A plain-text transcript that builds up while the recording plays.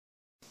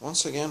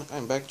Once again,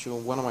 I'm back to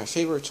one of my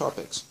favorite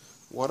topics,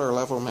 water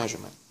level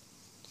measurement.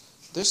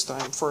 This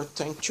time for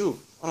tank 2,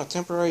 on a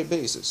temporary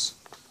basis.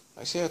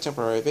 I say a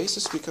temporary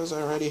basis because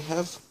I already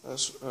have a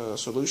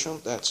solution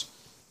that's,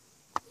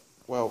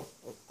 well,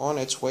 on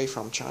its way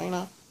from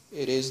China.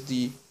 It is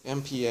the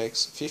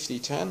MPX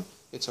 5010.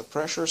 It's a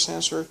pressure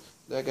sensor.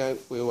 That guy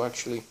will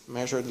actually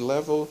measure the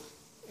level.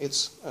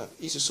 It's an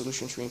easy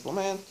solution to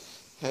implement,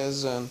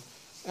 has an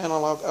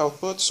analog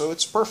output, so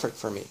it's perfect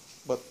for me.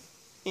 But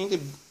in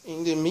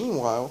the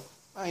meanwhile,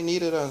 I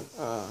needed a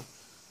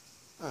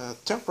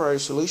temporary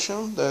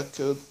solution that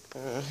could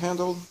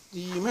handle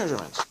the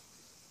measurements.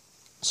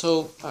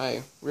 So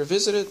I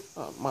revisited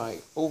my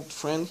old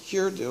friend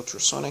here, the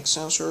ultrasonic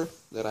sensor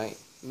that I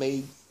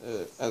made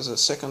as a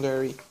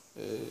secondary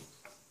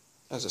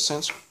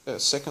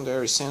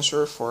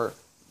sensor for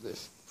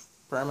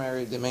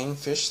the main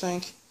fish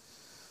tank.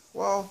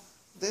 Well,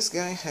 this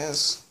guy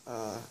has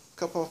a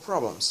couple of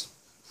problems.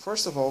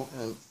 First of all,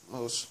 and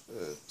most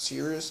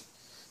serious,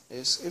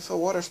 is if a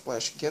water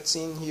splash gets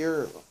in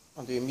here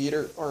on the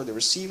emitter or the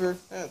receiver,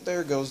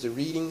 there goes the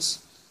readings.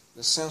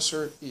 The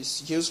sensor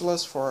is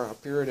useless for a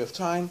period of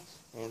time,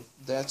 and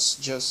that's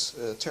just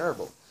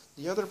terrible.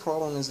 The other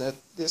problem is that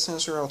this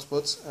sensor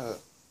outputs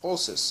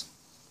pulses,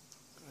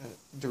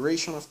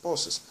 duration of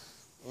pulses,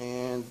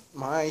 and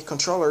my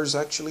controller is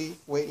actually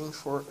waiting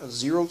for a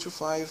 0 to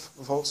 5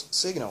 volts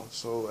signal,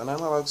 so an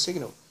analog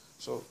signal.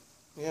 So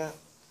yeah,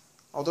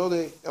 although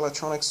the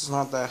electronics is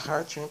not that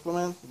hard to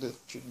implement,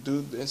 to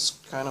do this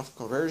kind of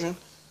conversion,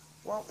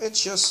 well,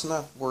 it's just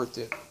not worth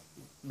it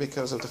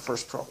because of the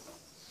first problem.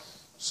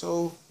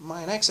 So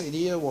my next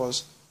idea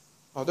was,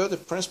 although the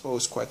principle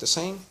is quite the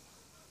same,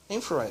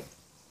 infrared.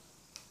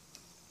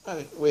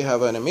 We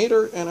have an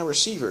emitter and a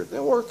receiver. They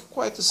work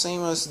quite the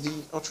same as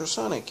the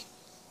ultrasonic.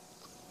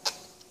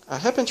 I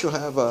happen to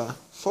have a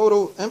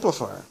photo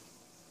amplifier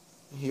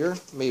here,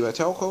 made by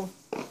Telco.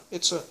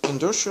 It's an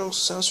industrial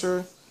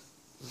sensor,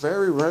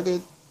 very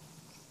rugged.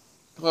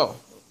 Well,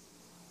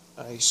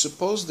 I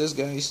suppose these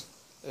guys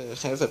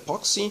have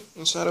epoxy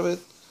inside of it.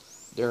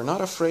 They're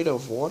not afraid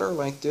of water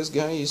like this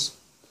guy is.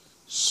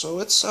 So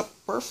it's a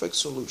perfect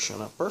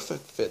solution, a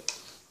perfect fit.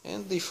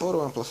 And the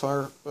photo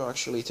amplifier will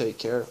actually take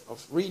care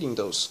of reading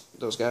those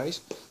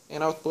guys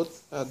and output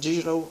a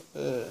digital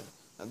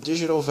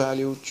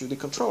value to the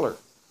controller.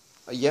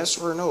 A yes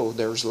or no,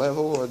 there's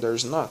level or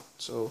there's not.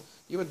 So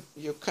you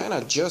kind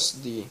of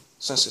adjust the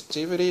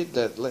sensitivity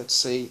that, let's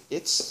say,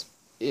 it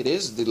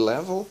is the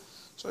level.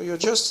 So you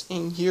adjust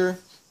in here,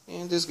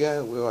 and this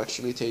guy will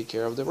actually take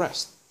care of the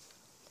rest.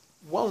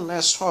 One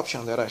last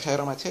option that I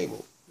had on my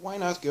table. Why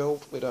not go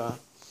with a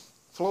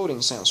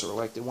floating sensor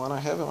like the one I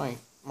have in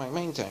my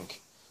main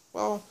tank?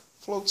 Well,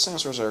 float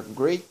sensors are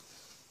great,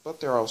 but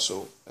they're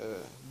also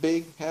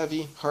big,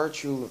 heavy, hard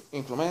to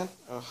implement,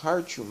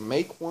 hard to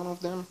make one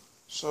of them.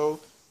 So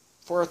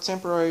for a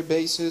temporary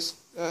basis,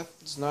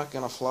 it's not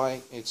gonna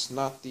fly. It's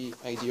not the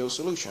ideal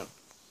solution.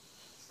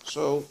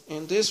 So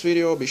in this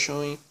video, I'll be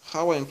showing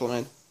how I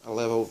implement a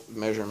level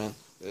measurement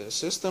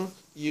system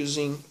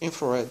using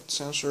infrared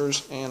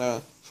sensors and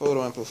a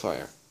photo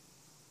amplifier.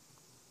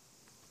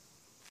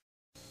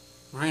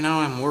 Right now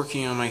I'm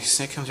working on my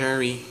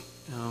temporary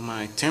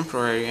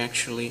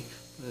actually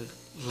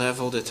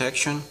level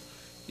detection.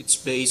 It's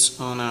based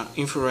on an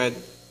infrared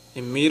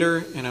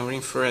emitter and an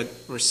infrared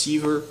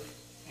receiver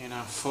and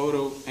a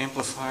photo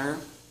amplifier,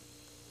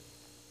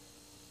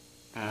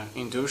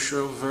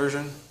 industrial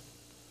version.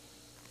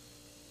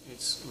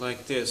 It's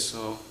like this.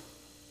 So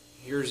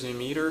here's the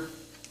emitter,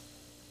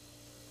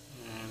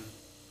 and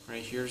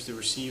right here's the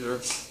receiver.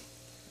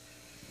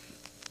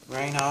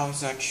 Right now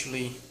it's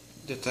actually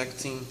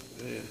detecting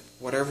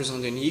whatever's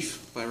underneath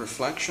by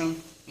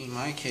reflection, in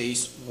my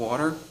case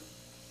water.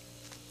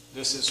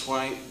 This is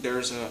why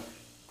there's a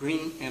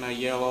green and a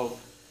yellow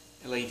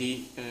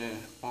LED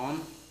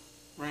on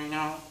right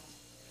now.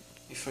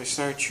 If I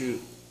start to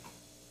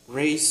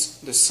raise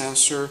the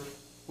sensor,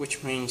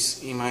 which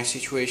means in my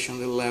situation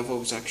the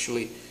level is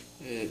actually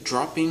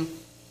dropping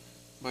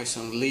by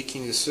some leak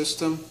in the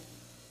system.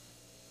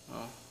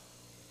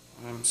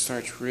 I'm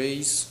start to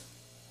raise.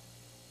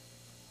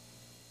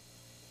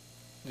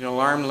 The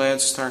alarm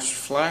LED starts to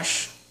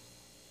flash,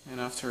 and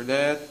after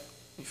that,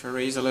 if I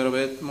raise a little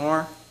bit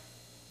more,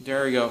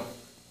 there we go.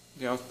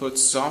 The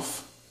output's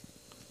off,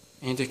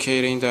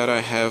 indicating that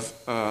I have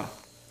a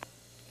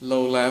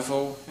low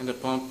level and the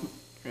pump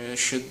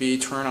should be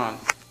turned on.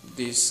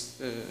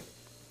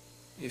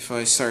 If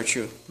I start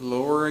to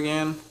lower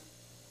again,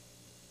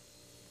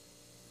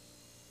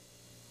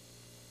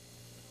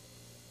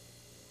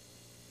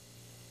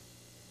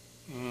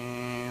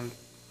 and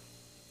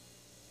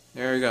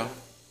there we go.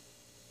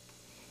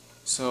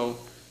 So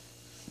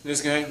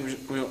this guy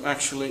will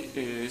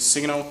actually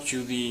signal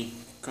to the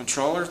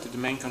controller, to the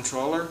main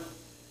controller,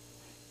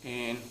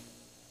 and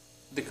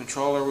the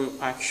controller will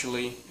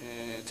actually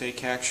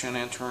take action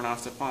and turn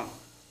off the pump.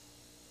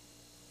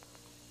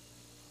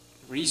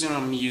 The reason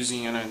I'm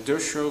using an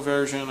industrial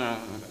version,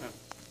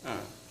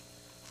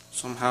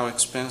 somehow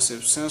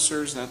expensive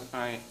sensors, that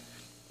I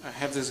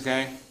have this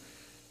guy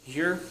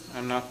here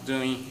I'm not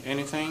doing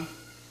anything,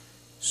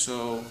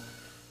 so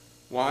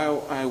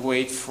while I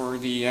wait for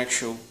the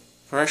actual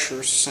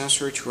pressure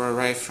sensor to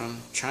arrive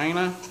from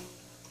China,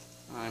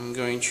 I'm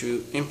going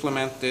to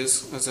implement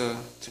this as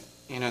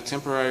in a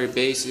temporary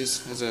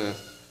basis, as a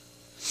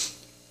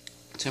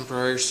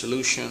temporary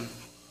solution,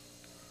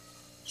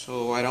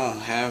 so I don't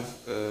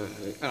have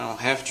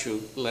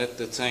to let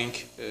the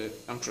tank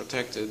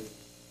unprotected.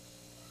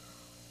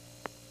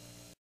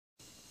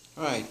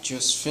 Alright,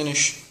 just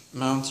finished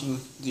mounting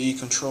the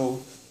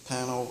control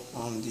panel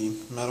on the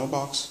metal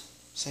box,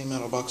 same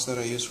metal box that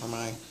I use for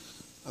my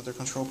other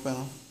control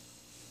panel.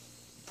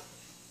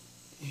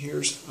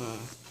 Here's a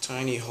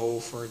tiny hole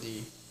for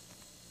the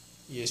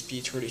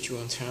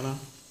ESP32 antenna.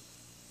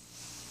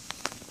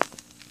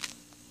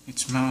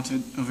 It's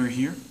mounted over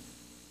here.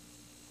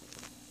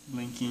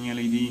 Blinking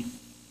LED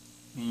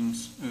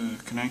means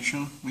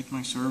connection with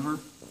my server.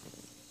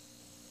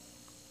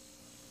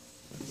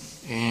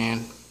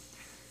 And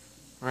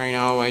right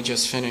now I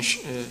just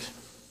finished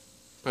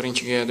putting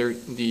together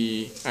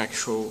the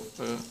actual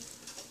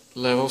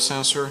level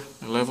sensor,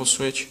 the level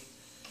switch.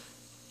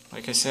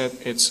 Like I said,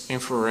 it's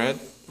infrared.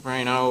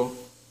 Right now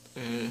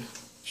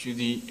to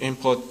the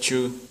input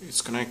 2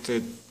 is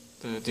connected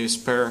this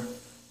pair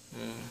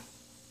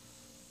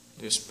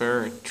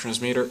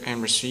transmitter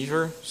and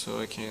receiver, so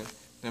I can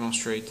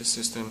demonstrate the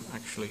system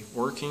actually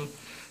working.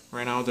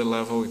 Right now the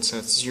level it's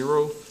at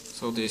 0,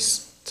 so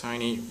this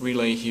tiny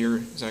relay here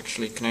is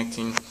actually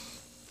connecting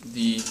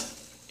the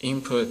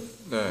input,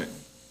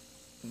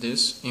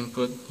 this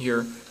input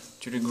here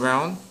to the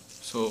ground,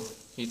 so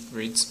it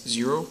reads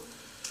 0.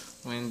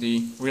 When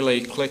the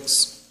relay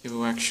clicks, it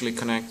will actually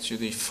connect to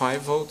the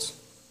 5 volts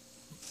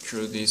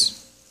through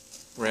this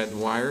red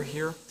wire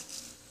here.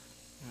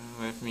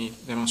 Let me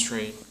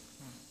demonstrate.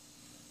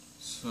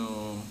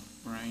 So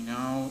right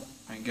now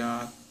I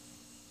got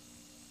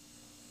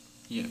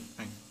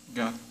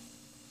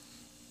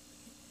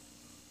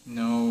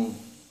no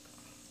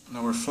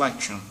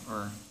reflection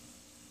or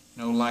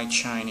no light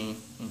shining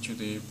into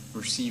the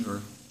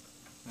receiver.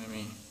 Let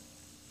me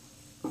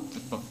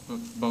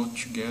put both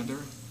together.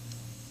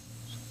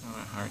 It's kind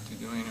of hard to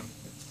do it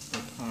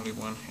with only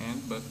one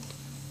hand, but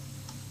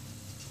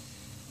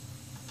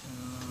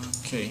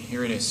okay,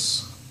 here it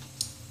is.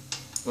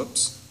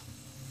 Whoops.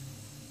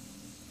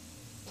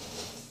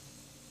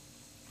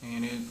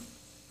 And it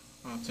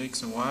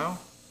takes a while.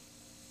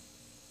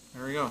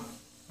 There we go.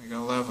 I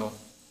got level.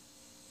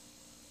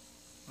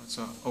 That's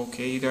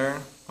okay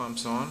there.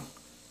 Pumps on.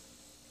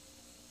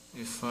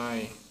 If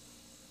I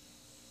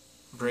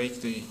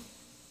break the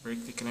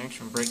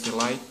connection, break the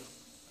light,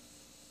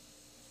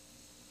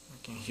 I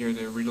can hear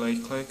the relay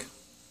click.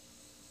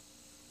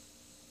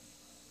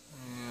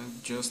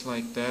 And just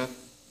like that,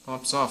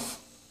 pumps off.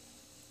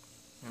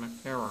 And an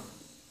error.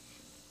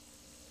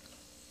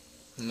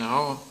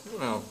 Now,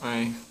 well,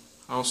 I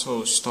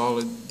also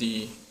installed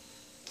the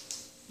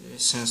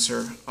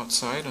sensor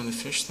outside on the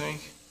fish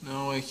tank.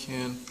 Now I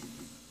can,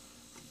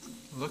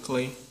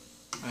 luckily,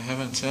 I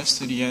haven't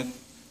tested yet.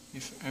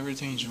 If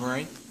everything's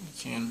right,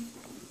 I can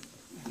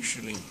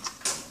actually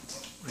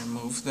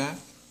remove that.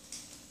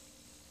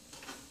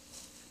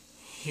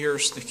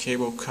 Here's the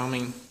cable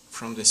coming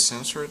from the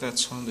sensor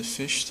that's on the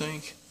fish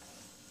tank.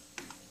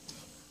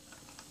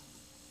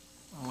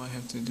 All I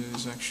have to do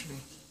is actually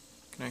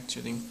connect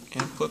to the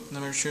input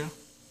number 2.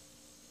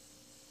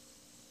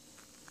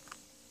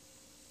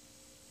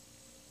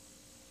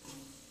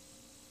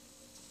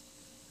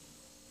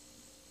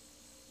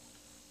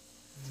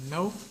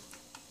 Nope,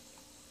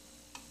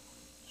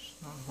 it's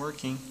not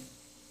working.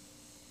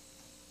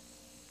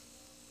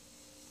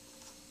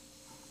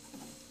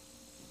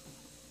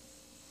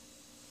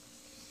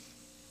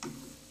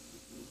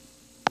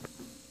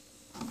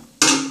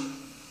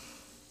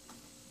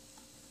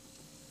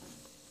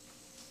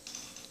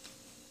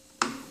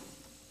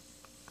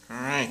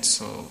 Alright,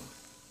 so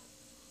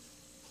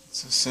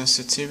it's a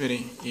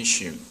sensitivity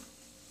issue.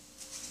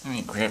 Let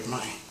me grab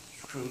my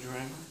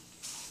screwdriver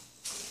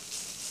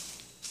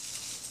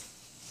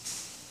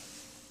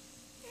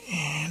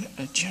and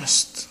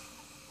adjust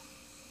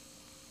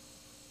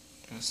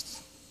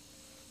just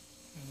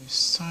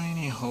this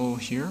tiny hole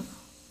here,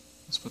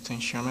 this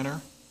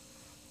potentiometer,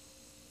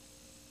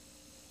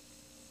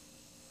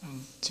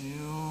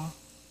 until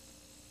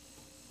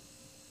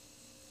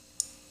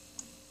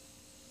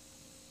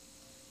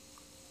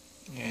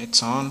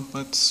it's on,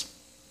 but it's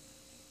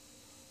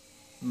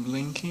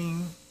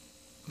blinking,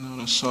 not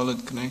a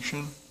solid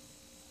connection.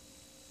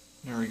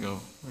 There we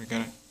go, we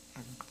got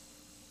a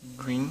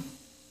green.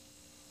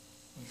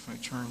 If I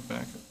turn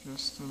back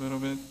just a little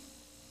bit,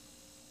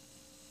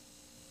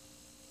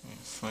 it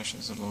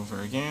flashes it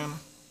over again.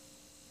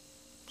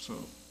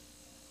 So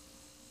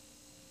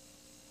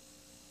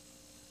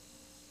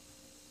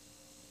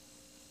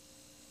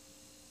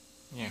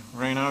yeah,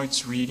 right now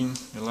it's reading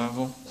the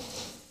level.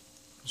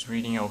 It's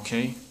reading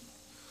okay.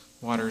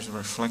 Water is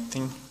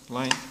reflecting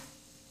light.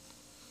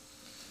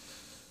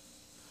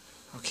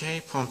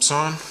 Okay, pump's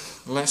on.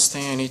 Last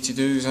thing I need to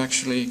do is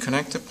actually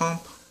connect the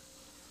pump.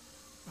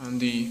 on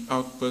the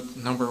output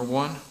number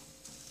 1,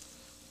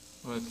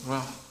 but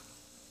well,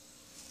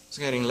 it's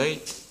getting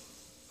late,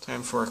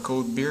 time for a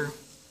cold beer.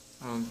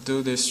 I'll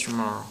do this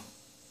tomorrow.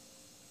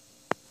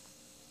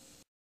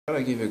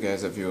 I'll give you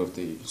guys a view of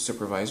the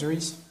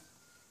supervisories.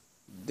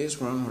 This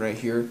one right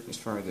here is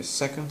for the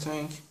second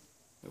tank,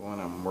 the one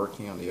I'm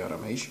working on the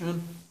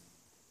automation,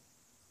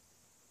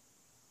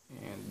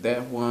 and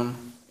that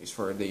one is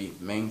for the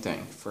main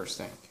tank, first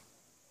tank.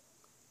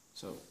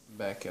 So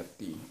back at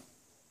the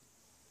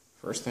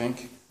first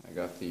tank, I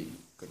got the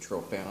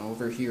control panel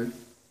over here.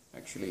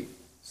 Actually,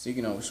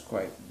 signal is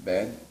quite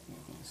bad. You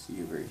can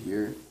see over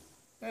here.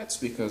 That's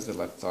because the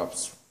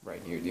laptop's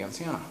right near the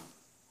antenna.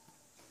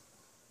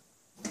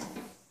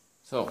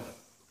 So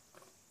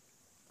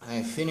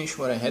I finished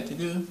what I had to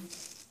do.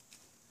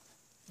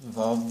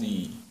 Involved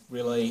the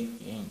relay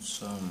in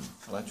some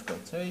electrical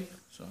tape,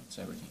 so it's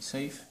everything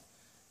safe.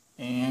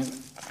 And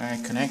I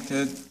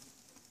connected,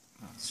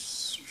 not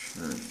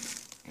sure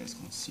if you guys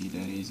can see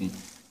that easy.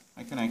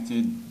 I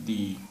connected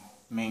the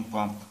main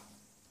pump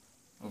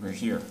over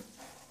here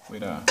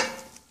with a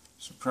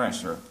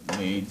suppressor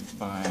made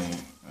by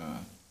a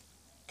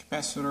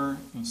capacitor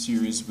in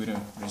series with a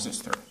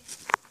resistor.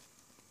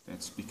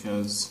 That's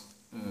because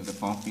the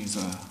pump is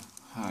a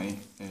high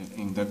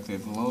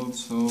inductive load,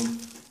 so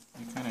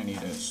you kind of need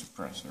a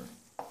suppressor.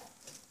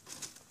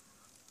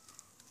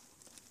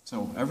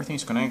 So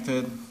everything's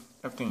connected,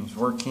 everything's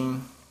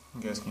working.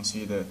 You guys can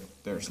see that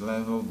there's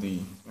level. The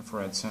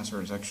infrared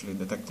sensor is actually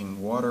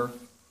detecting water,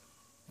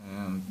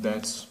 and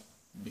that's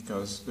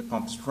because the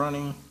pump is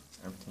running.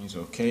 Everything's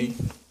okay.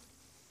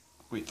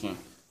 We can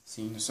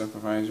see in the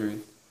supervisory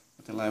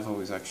that the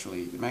level is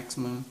actually the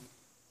maximum.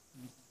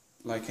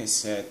 Like I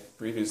said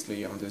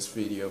previously on this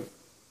video,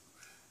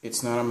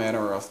 it's not a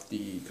matter of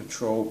the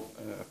control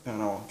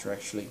panel to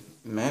actually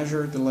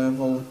measure the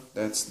level.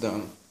 That's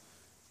done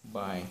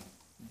by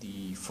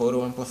the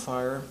photo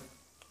amplifier.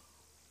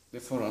 The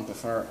photo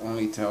amplifier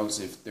only tells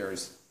if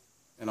there's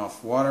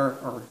enough water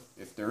or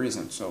if there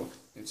isn't. So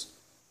it's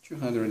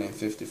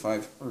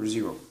 255 or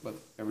 0, but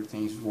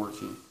everything is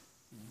working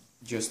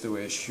just the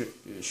way it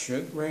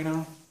should right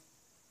now.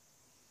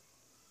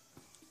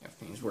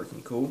 Everything is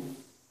working cool.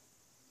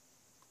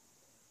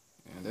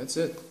 And that's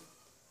it.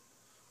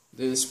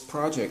 This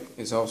project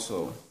is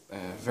also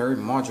very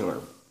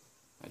modular.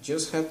 I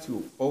just had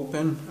to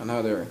open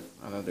another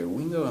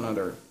window,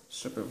 another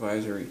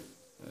supervisory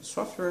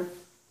software,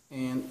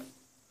 and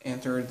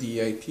enter the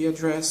IP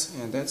address,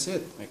 and that's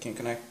it. I can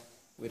connect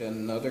with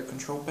another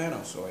control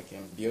panel, so I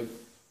can build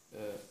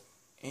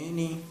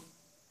any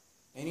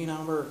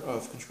number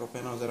of control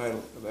panels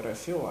that I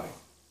feel like.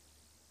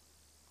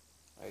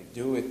 I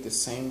do it the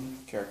same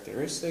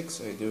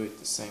characteristics, I do it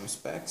the same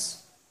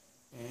specs,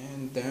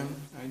 and then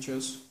I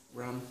just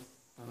run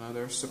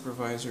another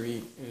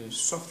supervisory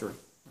software,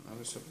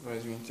 another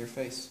supervisory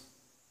interface.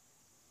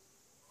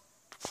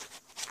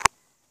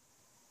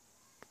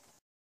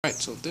 Alright,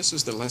 so this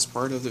is the last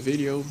part of the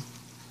video.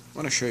 I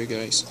want to show you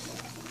guys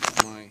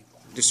my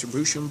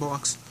distribution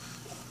box.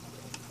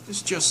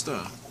 It's just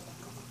a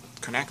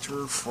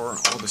connector for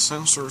all the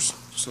sensors.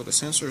 So the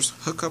sensors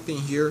hook up in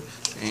here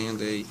and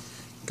they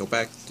go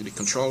back to the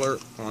controller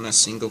on a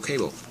single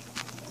cable,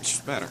 which is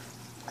better.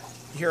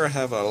 Here I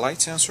have a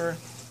light sensor.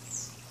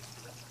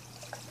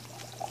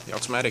 The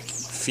automatic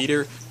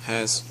feeder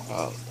has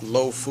a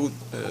low food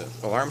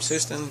alarm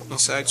system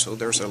inside, so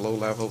there's a low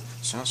level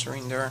sensor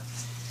in there.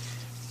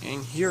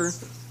 And here,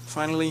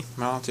 finally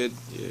mounted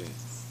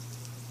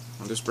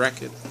on this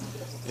bracket,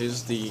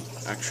 is the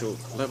actual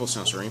level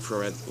sensor,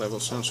 infrared level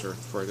sensor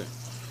for the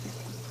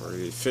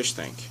fish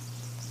tank.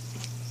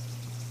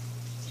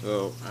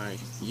 So I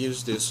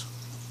use this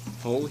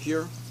hole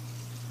here.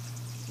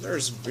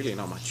 There's really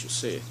not much to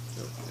say.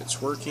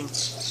 It's working.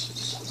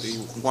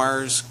 The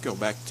wires go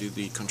back to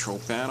the control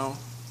panel,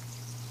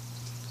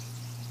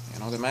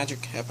 and all the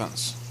magic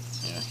happens.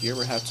 Here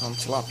we have some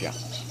tilapia.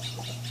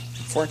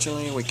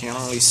 Unfortunately, we can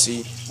only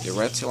see the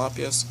red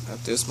tilapias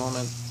at this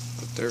moment,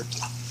 but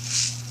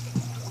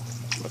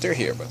they're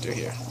here.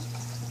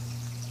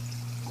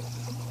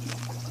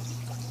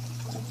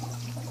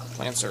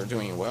 Plants are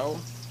doing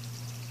well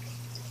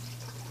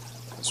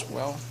as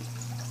well.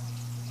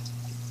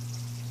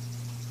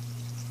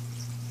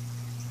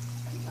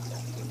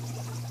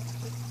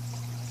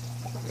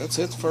 That's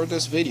it for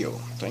this video.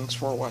 Thanks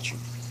for watching.